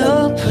speak to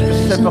them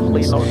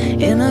specifically, Lord,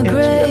 intimately,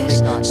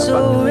 God, about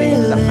the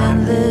things that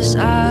matter.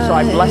 So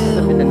I bless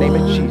them in the name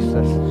of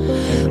Jesus.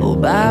 Oh,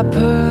 by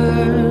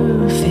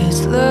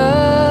perfect love.